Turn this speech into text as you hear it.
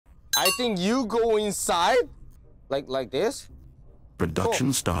I think you go inside, like this.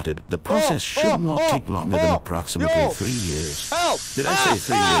 Production started. The process should not take longer than approximately 3 years. Help! Did I say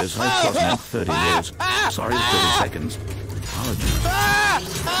 3 years? I thought meant 30 years. Sorry, 30 seconds. Apologies.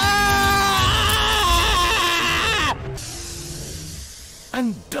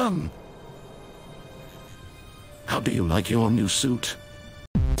 I'm done. How do you like your new suit?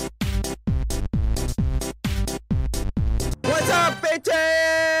 What's up,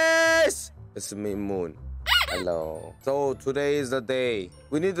 bitches? It's me, Moon. Hello. So today is the day.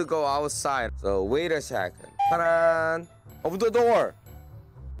 We need to go outside. So wait a second. Ta-da! Open the door.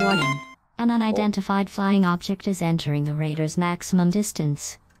 Warning. An unidentified flying object is entering the radar's maximum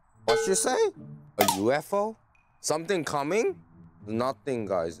distance. What you say? A UFO? Something coming? Nothing,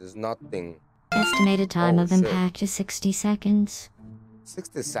 guys. There's nothing. Estimated time of impact is 60 seconds.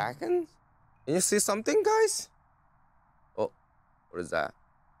 60 seconds? Can you see something, guys? Oh, what is that?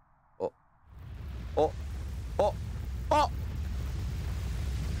 Oh. Oh. Oh. Oh.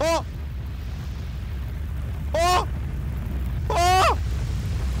 Oh. Oh. Oh.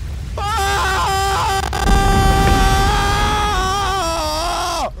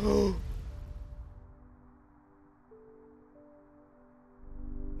 Oh.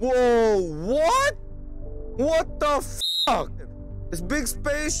 Whoa, what? What the fuck? It's big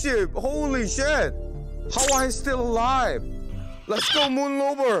spaceship. Holy shit. How am I still alive? Let's go,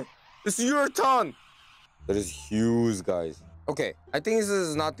 Moonlover. It's your turn. That is huge, guys. Okay, I think this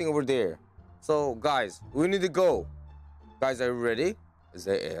is nothing over there. So, guys, we need to go. Guys, are you ready? Is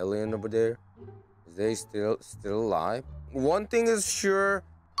there alien over there? Is they still alive? One thing is sure,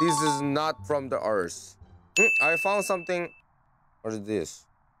 this is not from the Earth. I found something. What is this?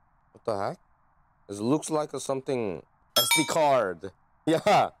 What the heck? This looks like something SD card.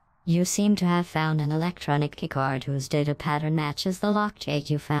 Yeah. You seem to have found an electronic keycard whose data pattern matches the lockjade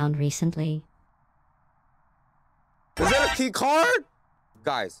you found recently. Is that a key card?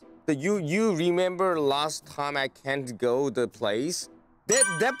 Guys, you remember last time I can't go the place?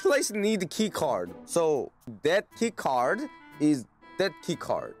 That place need a key card. So that key card is that key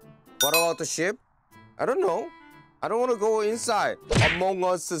card. What about the ship? I don't know. I don't want to go inside. Among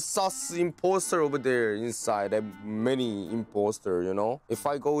Us sus imposter over there inside. Many imposter, you know. If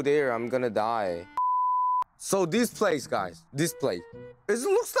I go there, I'm gonna die. So this place, guys, this place. It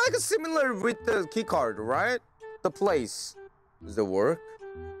looks like a similar with the key card, right? The place. Does it work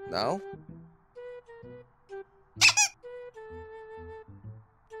now?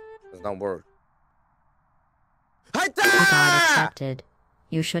 Does not work. Card accepted.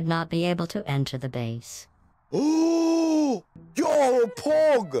 You should not be able to enter the base. Oh, yo,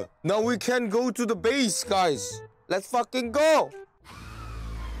 POG! Now we can go to the base, guys. Let's fucking go!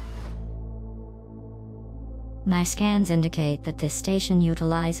 My scans indicate that this station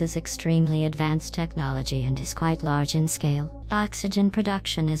utilizes extremely advanced technology and is quite large in scale. Oxygen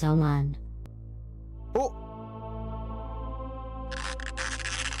production is online. Oh!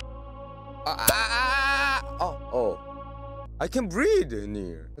 Oh. I can breathe in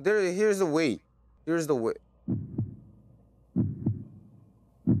here. Here's the way. Here's the way.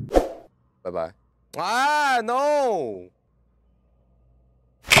 Bye-bye. Ah, no!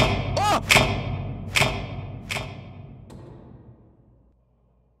 Oh!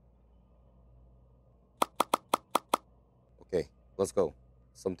 Okay, let's go.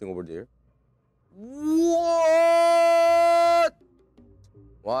 Something over there. What?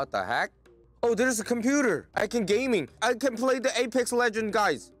 What the heck? Oh, there's a computer. I can gaming. I can play the Apex Legend,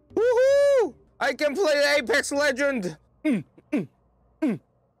 guys. Woohoo! I can play Apex Legend.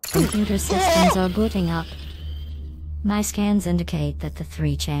 Computer systems are booting up. My scans indicate that the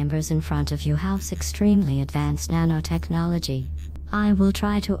 3 chambers in front of you house extremely advanced nanotechnology. I will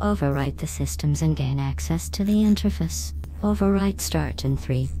try to overwrite the systems and gain access to the interface. Overwrite start in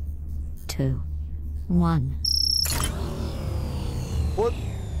 3, 2, 1.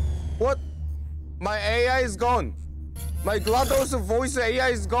 What? My AI is gone. My GLaDOS voice AI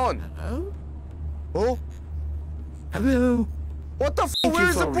is gone. Hello? Oh? Hello? What the f? Thank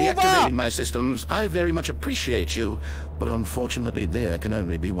Where's you the for reactivating my systems. I very much appreciate you, but unfortunately there can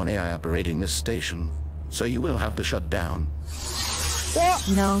only be one AI operating this station, so you will have to shut down. What?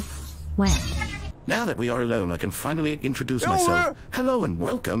 No. When? Now that we are alone, I can finally introduce myself. Hello and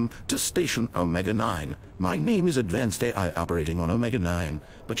welcome to Station Omega 9. My name is Advanced AI operating on Omega 9,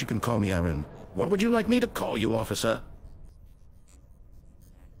 but you can call me Aaron. What would you like me to call you, officer?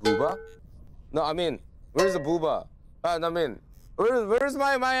 Booba? No, I mean, where's the Booba? I mean, where's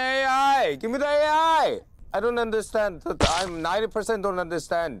my AI? Give me the AI! I don't understand. I'm 90% don't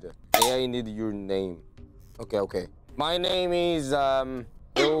understand. AI need your name. Okay. My name is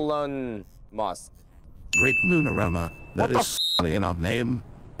Elon Musk. GreatMoonAroma. That is funny enough name,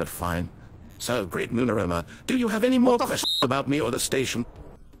 but fine. So, GreatMoonAroma, do you have any more questions about me or the station?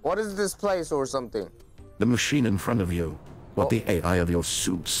 What is this place or something? The machine in front of you. What the AI of your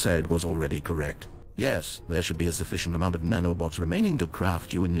suit said was already correct. Yes, there should be a sufficient amount of nanobots remaining to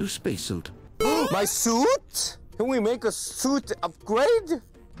craft you a new spacesuit. My suit? Can we make a suit upgrade?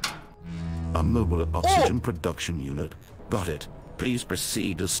 A mobile oxygen production unit. Got it. Please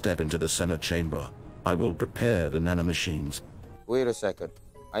proceed to step into the center chamber. I will prepare the nanomachines. Wait a second.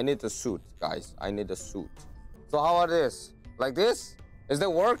 I need a suit, guys. I need a suit. So how about this? Like this? Is that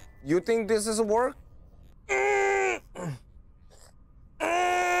work? You think this is a work?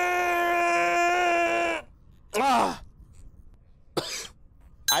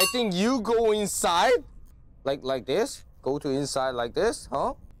 I think you go inside like this. Go to inside like this,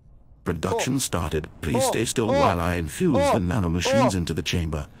 huh? Production started. Please stay still while I infuse the nanomachines into the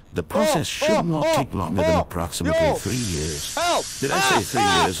chamber. The process should not take longer than approximately 3 years. Help! Did I say 3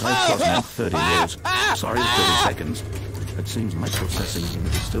 years? I thought meant 30 years. Sorry, 30 seconds. It seems my processing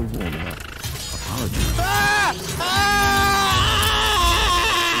unit is still warming up. Apologies.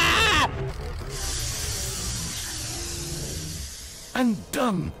 I'm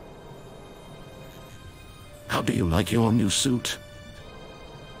done. How do you like your new suit?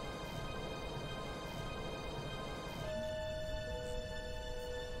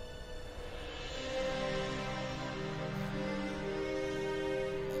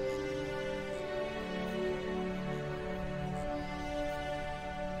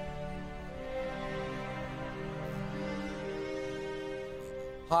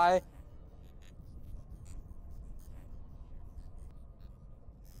 Hi.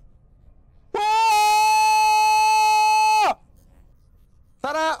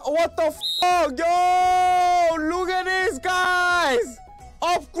 Ta-da! What the fuck? Yo! Look at this, guys!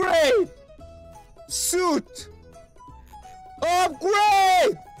 Upgrade! Suit!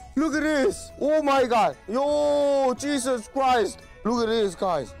 Upgrade! Look at this! Oh my god! Yo! Jesus Christ! Look at this,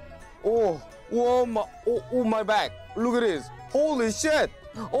 guys! Oh my back! Look at this! Holy shit!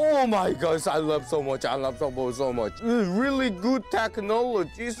 Oh my gosh, I love so much. I love so much. This is really good technology.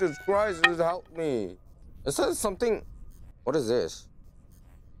 Jesus Christ, this helped me. Is that something? What is this?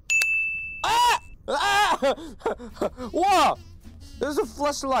 Ah! Ah! Wow! There's a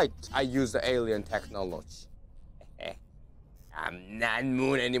flashlight. I use the alien technology. I'm not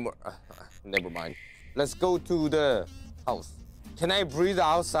moon anymore. Never mind. Let's go to the house. Can I breathe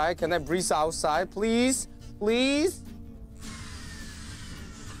outside? Can I breathe outside, please? Please?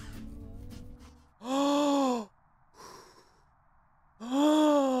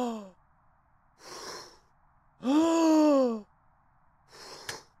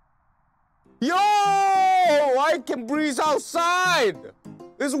 Yo! I can breathe outside!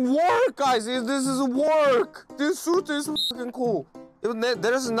 This work, guys! This is work! This suit is fucking cool.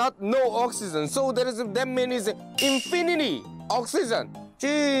 There is no oxygen, so that means infinity oxygen.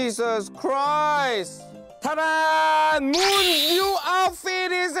 Jesus Christ! Ta-da! Moon new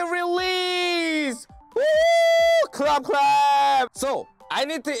outfit is released! Woo! Clap, clap! So, I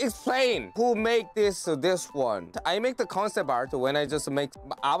need to explain who make this one. I make the concept art when I just make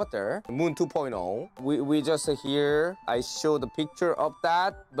avatar, Moon 2.0. We just here, I show the picture of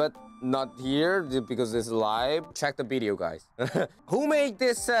that, but not here because it's live. Check the video, guys. Who made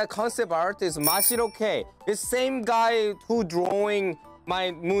this concept art is Mashiro K. It's same guy who drawing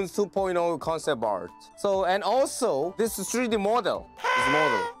my Moon 2.0 concept art. So, and also, this 3D model.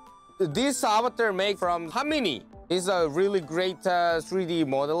 This avatar made from Hamini. Is a really great 3D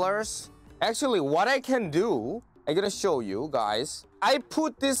modelers. Actually, what I can do, I'm gonna show you guys. I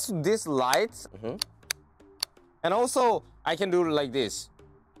put this light, and also I can do like this.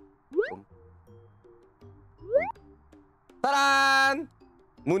 Ta-da!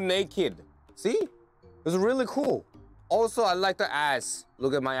 Moon naked. See? It's really cool. Also, I like the ass.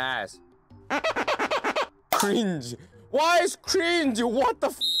 Look at my ass. Cringe. Why is cringe? What the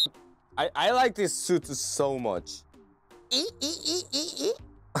f? I like this suit so much.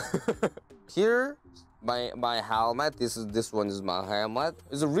 Here, my helmet. This one is my helmet.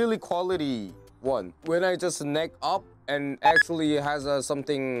 It's a really quality one. When I just neck up and actually it has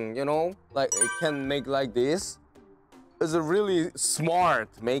something, you know, like it can make like this. It's a really smart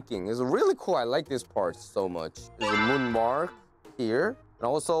making. It's really cool. I like this part so much. There's a moon mark here, and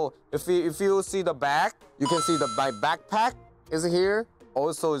also if you see the back, you can see my backpack is here.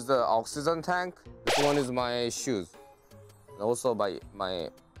 Also is the oxygen tank. This one is my shoes. And also my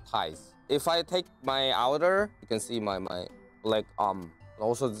thighs. If I take my outer, you can see my leg arm. And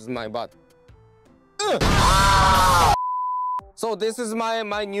also this is my butt. So this is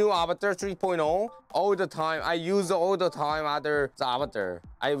my new avatar 3.0. All the time I use all the time other avatar.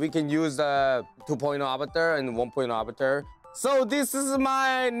 We can use the 2.0 avatar and 1.0 avatar. So this is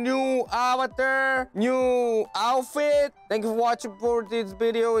my new avatar, new outfit. Thank you for watching for this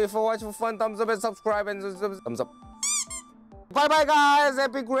video. If you watch for fun, thumbs up and subscribe and thumbs up. Bye bye guys.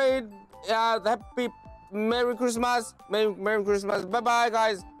 Happy Merry Christmas. Merry Christmas. Bye bye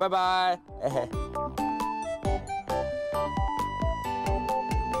guys. Bye bye.